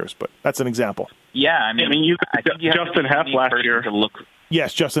couple of years, but that's an example. Yeah, I mean Justin Heft last year.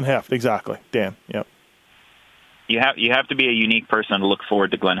 Yes, Justin Heft, exactly. Dan, yep. You have to be a unique person to look forward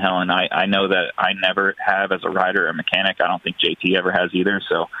to Glen Helen. I know that I never have as a rider or mechanic. I don't think JT ever has either,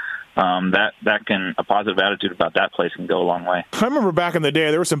 so a positive attitude about that place can go a long way. I remember back in the day,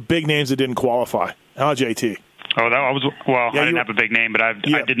 there were some big names that didn't qualify. How JT? Oh, I didn't have a big name, but I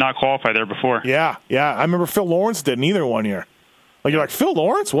did not qualify there before. Yeah. I remember Phil Lawrence didn't either one year. You're like, Phil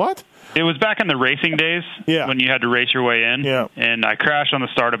Lawrence? What? It was back in the racing days when you had to race your way in. Yeah. And I crashed on the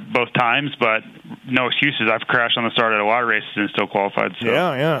start of both times, but no excuses. I've crashed on the start at a lot of races and still qualified. So.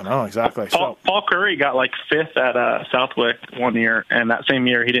 Yeah, no, exactly. Paul Curry got like fifth at Southwick one year, and that same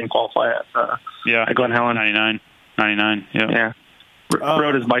year he didn't qualify at Glen Helen. 99, yeah.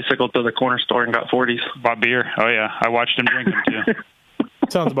 Rode his bicycle to the corner store and got 40s. Bought beer. Oh, yeah. I watched him drink them, too.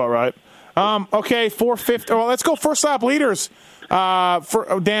 Sounds about right. Okay, 450. Well, let's go first lap leaders.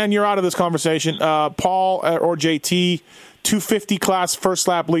 Dan, you're out of this conversation. Paul or JT, 250 class first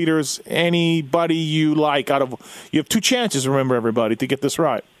lap leaders. Anybody you like you have two chances, remember, everybody, to get this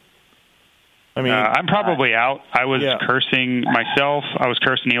right. I mean, I'm probably out. I was cursing myself. I was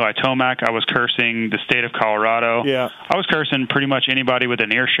cursing Eli Tomac. I was cursing the state of Colorado. Yeah. I was cursing pretty much anybody with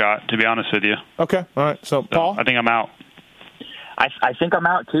an earshot, to be honest with you. Okay. All right. So Paul? I think I'm out. I think I'm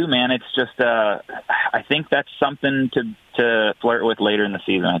out too, man. It's just I think that's something to flirt with later in the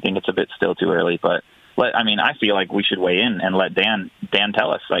season. I think it's a bit still too early, but I feel like we should weigh in and let Dan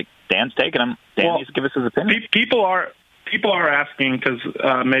tell us. Like, Dan's taking him. Dan needs to give us his opinion. People are asking because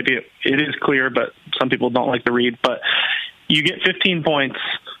maybe it is clear, but some people don't like to read. But you get 15 points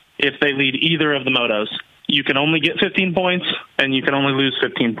if they lead either of the motos. You can only get 15 points, and you can only lose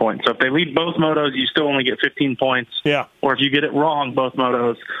 15 points. So if they lead both motos, you still only get 15 points. Yeah. Or if you get it wrong, both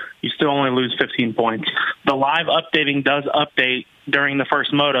motos, you still only lose 15 points. The live updating does update during the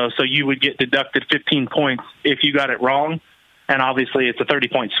first moto, so you would get deducted 15 points if you got it wrong. And obviously, it's a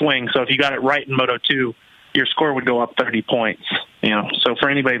 30-point swing. So if you got it right in Moto 2, your score would go up 30 points. So for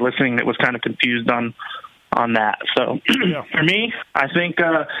anybody listening that was kind of confused on that. So for me, I think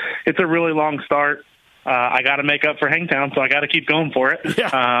it's a really long start. I got to make up for Hangtown, so I got to keep going for it.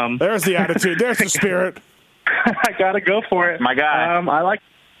 Yeah. There's the attitude. There's the spirit. I got to go for it. My guy.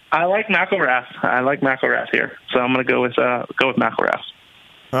 I like McElrath. I like McElrath here, so I'm going to go with McElrath.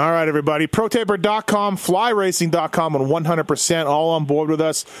 All right, everybody. ProTaper.com, FlyRacing.com, and 100% all on board with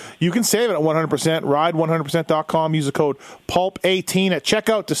us. You can save it at 100%. Ride100%.com. Use the code PULP18 at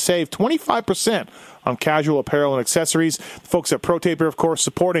checkout to save 25% on casual apparel and accessories. The folks at ProTaper, of course,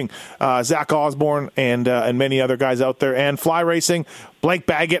 supporting Zach Osborne and many other guys out there. And Fly Racing, Blake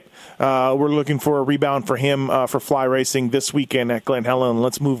Baggett. We're looking for a rebound for him for Fly Racing this weekend at Glen Helen.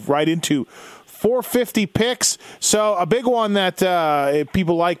 Let's move right into 450 picks. So a big one that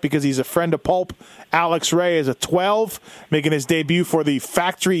people like because he's a friend of Pulp. Alex Ray is a 12, making his debut for the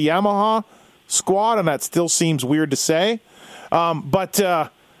factory Yamaha squad, and that still seems weird to say.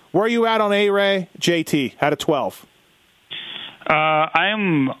 But Where are you at on A-Ray, JT, out of 12? I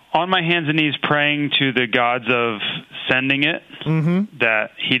am on my hands and knees praying to the gods of sending it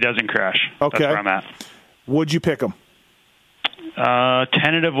that he doesn't crash. Okay. That's where I'm at. Would you pick him?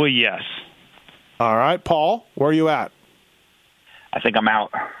 Tentatively, yes. All right. Paul, where are you at? I think I'm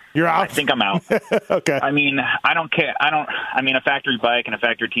out. You're out? I think I'm out. Okay. I mean, I don't care. I mean, a factory bike and a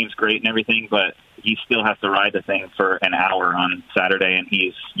factory team's great and everything, but he still has to ride the thing for an hour on Saturday, and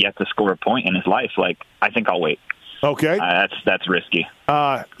he's yet to score a point in his life. Like, I think I'll wait. Okay. That's risky.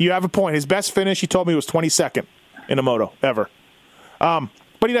 You have a point. His best finish, he told me, was 22nd in a moto ever.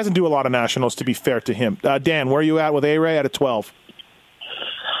 But he doesn't do a lot of nationals, to be fair to him. Dan, where are you at with A-Ray out of 12?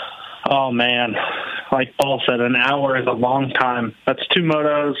 Oh, man. Like Paul said, an hour is a long time. That's 2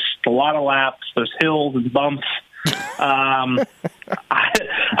 motos, a lot of laps. There's hills and bumps. I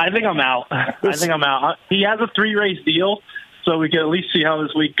think I'm out. He has a 3-race deal, so we can at least see how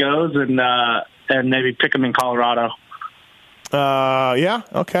this week goes and maybe pick him in Colorado. Yeah,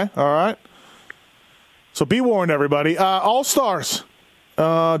 okay, all right. So be warned, everybody. All-Stars.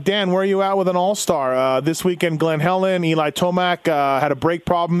 Dan, where are you at with an all-star? This weekend, Glen, Helen, Eli Tomac had a brake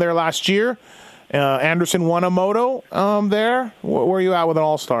problem there last year. Anderson won a moto there. Where are you at with an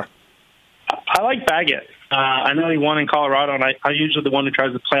all-star? I like Baggett. I know he won in Colorado, and I'm usually the one who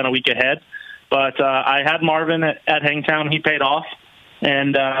tries to plan a week ahead. But I had Marvin at Hangtown. He paid off.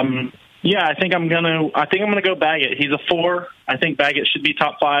 And, I think I'm gonna go Baggett. He's a 4. I think Baggett should be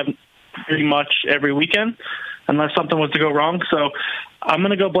top 5 pretty much every weekend, unless something was to go wrong. So I'm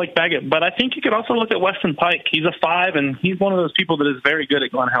going to go Blake Baggett. But I think you could also look at Weston Pike. He's a 5, and he's one of those people that is very good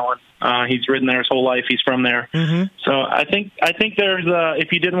at Glen Helen. He's ridden there his whole life. He's from there. Mm-hmm. So I think there's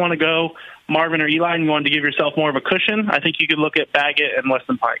if you didn't want to go Marvin or Eli and you wanted to give yourself more of a cushion, I think you could look at Baggett and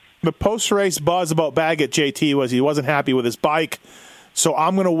Weston Pike. The post-race buzz about Baggett, JT, was he wasn't happy with his bike. So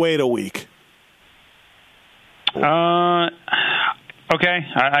I'm going to wait a week. Okay,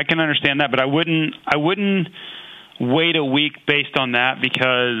 I can understand that, but I wouldn't wait a week based on that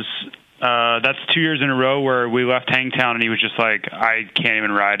because that's 2 years in a row where we left Hangtown and he was just like, I can't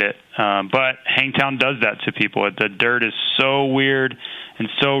even ride it. But Hangtown does that to people. The dirt is so weird and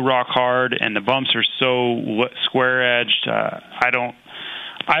so rock hard, and the bumps are so square edged.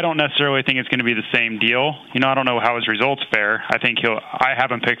 I don't necessarily think it's going to be the same deal. I don't know how his results fare. I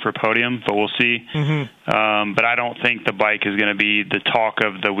haven't picked for podium, but we'll see. Mm-hmm. But I don't think the bike is going to be the talk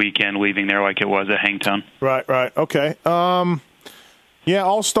of the weekend leaving there like it was at Hangtown. Right. Okay.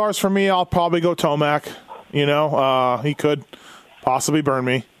 All-Stars for me, I'll probably go Tomac. He could possibly burn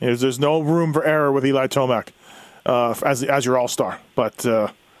me. There's no room for error with Eli Tomac as your all-star, but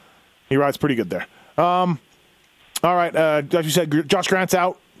he rides pretty good there. All right, as you said, Josh Grant's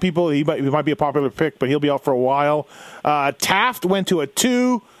out. He might be a popular pick, but he'll be out for a while. Taft went to a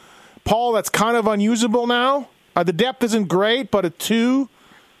 2. Paul, that's kind of unusable now. The depth isn't great, but a 2,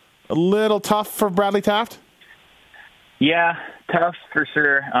 a little tough for Bradley Taft. Yeah, tough for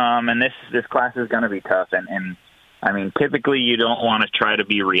sure. And this class is going to be tough. And I mean, typically you don't want to try to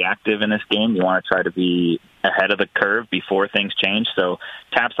be reactive in this game. You want to try to be ahead of the curve before things change. So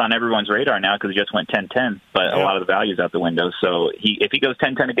Taft's on everyone's radar now because he just went 10-10, but a lot of the value's out the window. So if he goes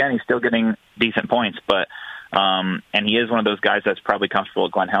 10-10 again, he's still getting decent points. But and he is one of those guys that's probably comfortable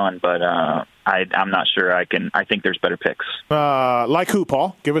at Glen Helen, but I'm not sure I think there's better picks. Like who,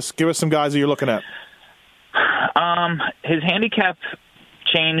 Paul? Give us some guys that you're looking at. His handicap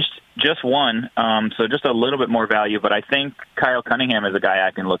changed just one, so just a little bit more value. But I think Kyle Cunningham is a guy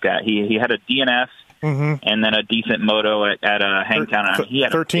I can look at. He had a DNF and then a decent moto at Hangtown. He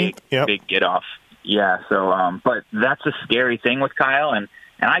had 13th? a big get off. Yeah. So, but that's a scary thing with Kyle. And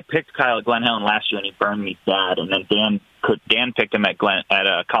I picked Kyle at Glen Helen last year, and he burned me bad. And then Dan picked him at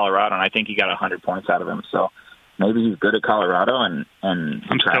Colorado, and I think he got 100 points out of him. So maybe he's good at Colorado, and I'm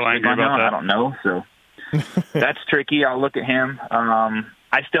still angry about that. I don't know. So that's tricky. I'll look at him.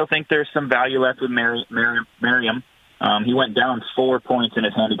 I still think there's some value left with Merriam. He went down 4 points in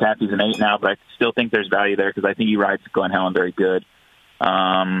his handicap. He's an 8 now, but I still think there's value there because I think he rides Glen Helen very good.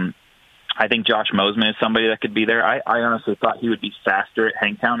 I think Josh Mosman is somebody that could be there. I honestly thought he would be faster at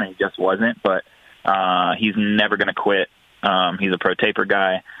Hangtown, and he just wasn't, but he's never going to quit. He's a pro taper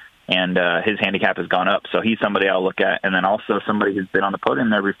guy, and his handicap has gone up, so he's somebody I'll look at. And then also somebody who's been on the podium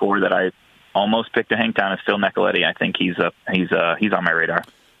there before that I almost picked a Hangtown is Phil Nicoletti. I think he's on my radar.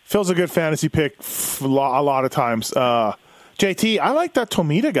 Phil's a good fantasy pick a lot of times. JT, I like that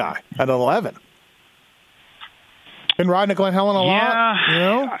Tomita guy at 11. Been riding at Glen Helen a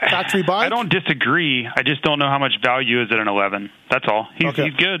lot, factory bike. I don't disagree. I just don't know how much value is at an 11. That's all. He's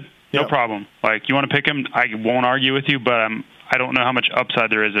good. No problem. Like, you want to pick him, I won't argue with you, but I don't know how much upside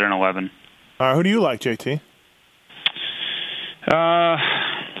there is at an 11. Who do you like, JT?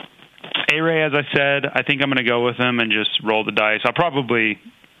 A-Ray, as I said, I think I'm going to go with him and just roll the dice. I'll probably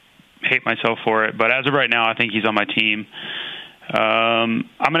hate myself for it, but as of right now, I think he's on my team. I'm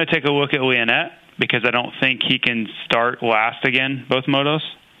going to take a look at Leonette because I don't think he can start last again, both motos.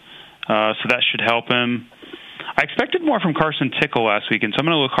 So that should help him. I expected more from Carson Tickle last weekend, so I'm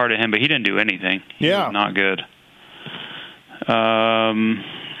going to look hard at him, but he didn't do anything. He was not good. Man,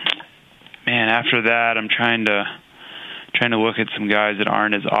 after that, I'm trying to look at some guys that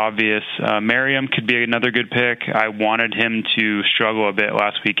aren't as obvious. Merriam could be another good pick. I wanted him to struggle a bit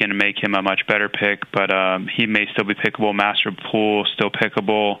last weekend and make him a much better pick, but he may still be pickable. Master Pool, still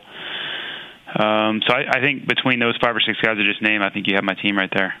pickable. So I think between those 5 or 6 guys I just named, I think you have my team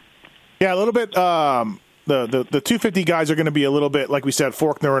right there. Yeah, a little bit. The 250 guys are going to be a little bit, like we said,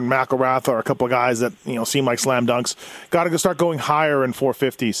 Faulkner and McElrath are a couple of guys that seem like slam dunks. Got to start going higher in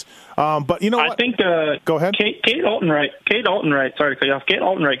 450s. But you know what? I think go ahead. Kate Altenwright. Sorry to cut you off. Kate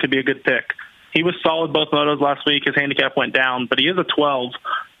Altenwright could be a good pick. He was solid both motos last week. His handicap went down, but he is a 12.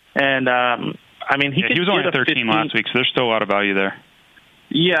 And he was only a 13 last week, so there's still a lot of value there.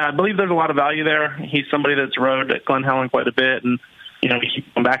 Yeah, I believe there's a lot of value there. He's somebody that's rode at Glen Helen quite a bit, and we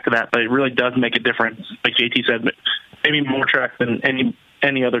keep going back to that, but it really does make a difference. Like JT said, maybe more track than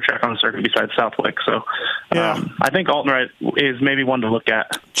any other track on the circuit besides Southwick. So I think Altenwright is maybe one to look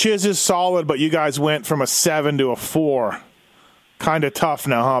at. Chiz is solid, but you guys went from a 7 to a 4. Kind of tough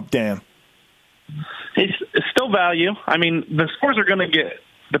now, huh, Dan? It's still value. I mean, the scores are going to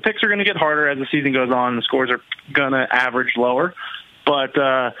the picks are going to get harder as the season goes on. The scores are going to average lower. But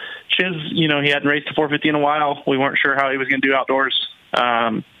Chiz, he hadn't raced a 450 in a while. We weren't sure how he was going to do outdoors.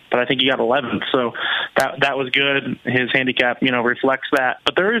 But I think he got 11th, so that was good. His handicap, reflects that.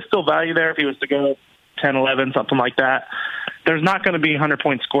 But there is still value there if he was to go 10, 11, something like that. There's not going to be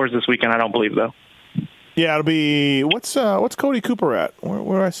 100-point scores this weekend, I don't believe, though. Yeah, it'll be what's Cody Cooper at?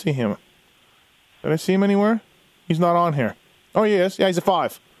 Where do I see him? Did I see him anywhere? He's not on here. Oh, he is. Yeah, he's a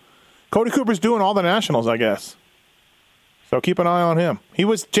 5. Cody Cooper's doing all the nationals, I guess. So keep an eye on him. He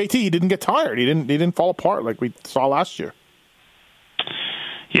was JT. He didn't get tired. He didn't fall apart like we saw last year.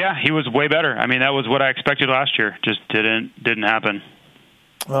 Yeah, he was way better. I mean, that was what I expected last year. Just didn't happen.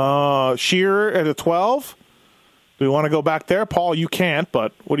 Shearer at a 12. Do we want to go back there? Paul, you can't,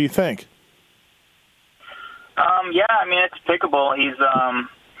 but what do you think? Yeah, I mean, it's pickable. He's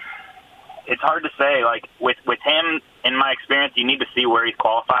it's hard to say. Like with him, in my experience, you need to see where he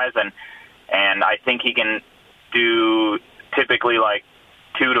qualifies, and I think he can do typically like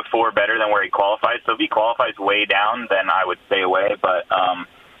 2 to 4 better than where he qualifies. So if he qualifies way down, then I would stay away. But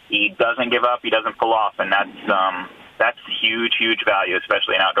he doesn't give up. He doesn't pull off, and that's huge value,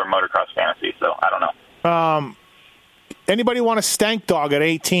 especially in outdoor motocross fantasy. So I don't know. Anybody want a stank dog at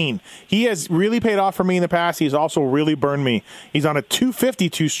 18? He has really paid off for me in the past. He's also really burned me. He's on a 250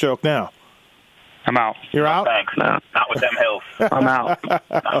 two-stroke now. I'm out. You're out? Thanks. No, not with them hills. I'm out.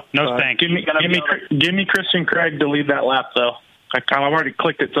 No stank. Give me Christian Craig to lead that lap, though. I've already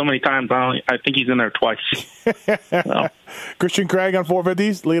clicked it so many times. I think he's in there twice. So. Christian Craig on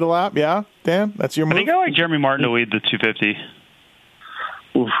 450s, lead a lap. Yeah, Dan, that's your move. I think I like Jeremy Martin to lead the 250.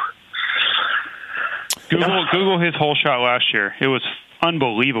 Oof. Google his whole shot last year. It was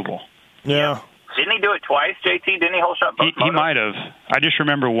unbelievable. Yeah. Didn't he do it twice, JT? Didn't he whole shot both? He might have. I just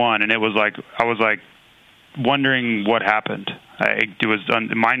remember one, and it was like I was wondering what happened. It was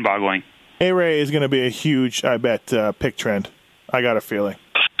mind-boggling. A-Ray is going to be a huge, I bet, pick trend. I got a feeling.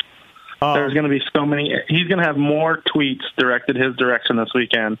 There's going to be so many. He's going to have more tweets directed his direction this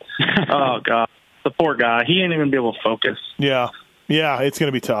weekend. Oh, God. The poor guy. He ain't even be able to focus. Yeah, it's going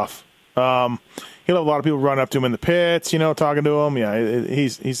to be tough. He'll have a lot of people run up to him in the pits, talking to him. Yeah,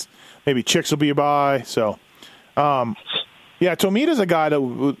 he's maybe chicks will be by. So, Tomita's a guy that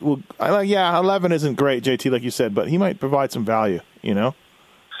will 11 isn't great, JT, like you said, but he might provide some value,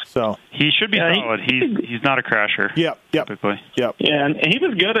 So he should be solid. He's not a crasher. Yep. Typically. Yep. Yeah, and he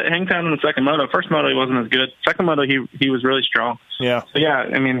was good at Hangtown in the second moto. First moto he wasn't as good. Second moto he was really strong. Yeah. So yeah,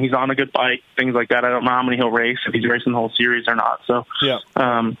 I mean he's on a good bike, things like that. I don't know how many he'll race, if he's racing the whole series or not. So yeah.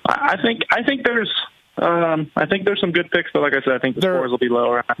 I think there's some good picks, but like I said, I think the scores will be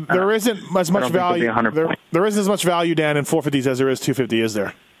lower. There isn't as much value. There isn't as much value, Dan, in 450s as there is 250, is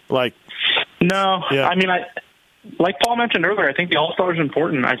there? No. Yeah. I mean, like Paul mentioned earlier, I think the All-Star is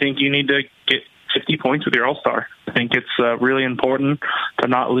important. I think you need to get 50 points with your All-Star. I think it's really important to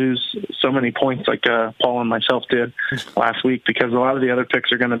not lose so many points like Paul and myself did last week, because a lot of the other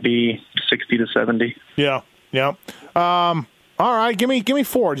picks are going to be 60 to 70. Yeah. All right, give me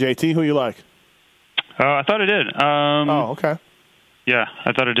 4, JT. Who you like? I thought it did. Okay. Yeah,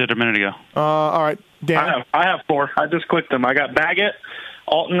 I thought it did a minute ago. All right, Dan. I have 4. I just clicked them. I got Baggett,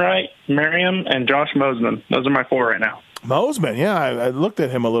 Altonwright, Merriam, and Josh Mosman. Those are my 4 right now. Mosman, yeah, I looked at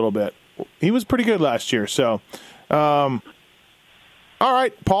him a little bit. He was pretty good last year. So, all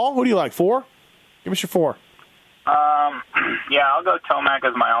right, Paul, who do you like? 4? Give us your 4. Yeah, I'll go Tomac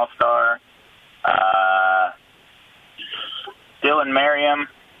as my all-star. Dylan Merriam,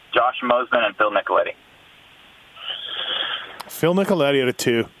 Josh Mosman, and Phil Nicoletti. Phil Nicoletti at a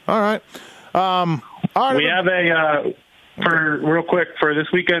 2. All right. All right. We have real quick, for this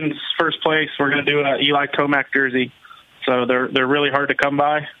weekend's first place, we're going to do an Eli Tomac jersey. So they're really hard to come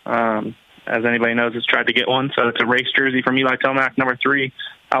by. As anybody knows, it's tried to get one. So it's a race jersey from Eli Tomac, number 3,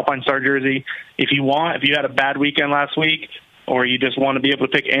 Alpine Star jersey. If you had a bad weekend last week, or you just want to be able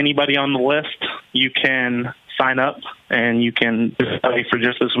to pick anybody on the list, you can sign up and you can play for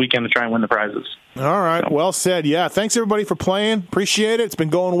just this weekend to try and win the prizes. All right. Well said. Yeah. Thanks, everybody, for playing. Appreciate it. It's been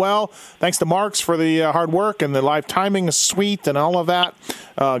going well. Thanks to Marks for the hard work, and the live timing is sweet and all of that.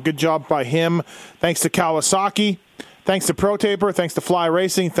 Good job by him. Thanks to Kawasaki. Thanks to Pro Taper. Thanks to Fly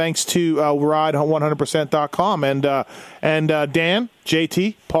Racing. Thanks to Ride100%.com. And Dan,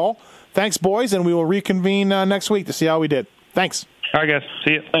 JT, Paul, thanks, boys, and we will reconvene next week to see how we did. Thanks. All right, guys.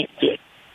 See you. Thanks.